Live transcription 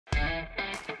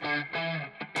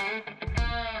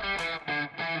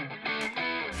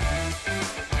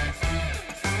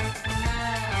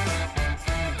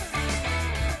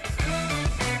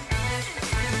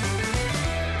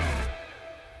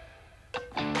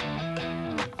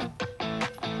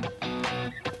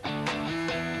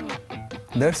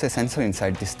There's a sensor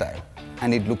inside this tire,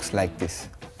 and it looks like this.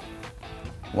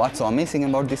 What's so amazing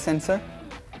about this sensor?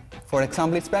 For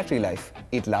example, its battery life.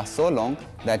 It lasts so long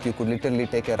that you could literally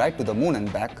take a ride to the moon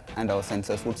and back and our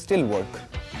sensors would still work.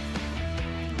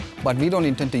 But we don't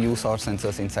intend to use our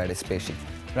sensors inside a spaceship.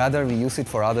 Rather, we use it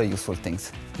for other useful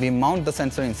things. We mount the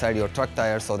sensor inside your truck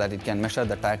tire so that it can measure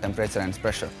the tire temperature and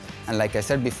pressure. And like I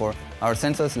said before, our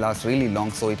sensors last really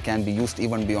long, so it can be used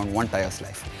even beyond one tire's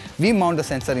life. We mount the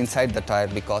sensor inside the tire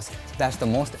because that's the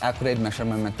most accurate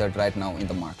measurement method right now in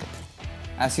the market.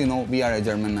 As you know, we are a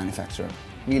German manufacturer.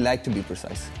 We like to be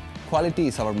precise. Quality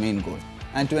is our main goal.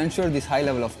 And to ensure this high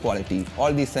level of quality,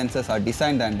 all these sensors are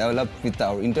designed and developed with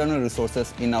our internal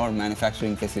resources in our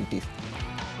manufacturing facilities.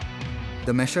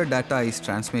 The measured data is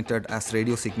transmitted as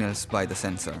radio signals by the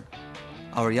sensor.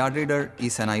 Our yard reader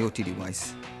is an IoT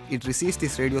device. It receives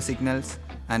these radio signals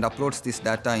and uploads this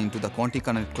data into the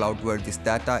Continental cloud, where this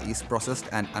data is processed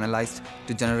and analyzed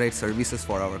to generate services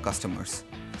for our customers.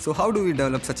 So how do we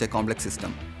develop such a complex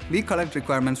system? We collect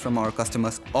requirements from our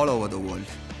customers all over the world.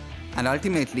 And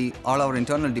ultimately, all our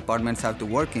internal departments have to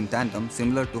work in tandem,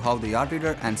 similar to how the yard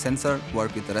reader and sensor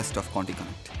work with the rest of Continental.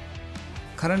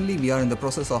 Currently, we are in the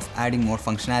process of adding more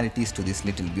functionalities to this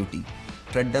little beauty.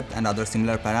 Tread depth and other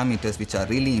similar parameters which are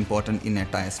really important in a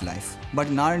tire's life. But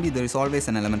in R&D, there is always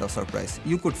an element of surprise.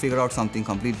 You could figure out something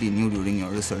completely new during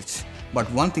your research. But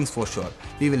one thing's for sure,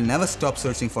 we will never stop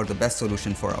searching for the best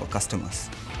solution for our customers.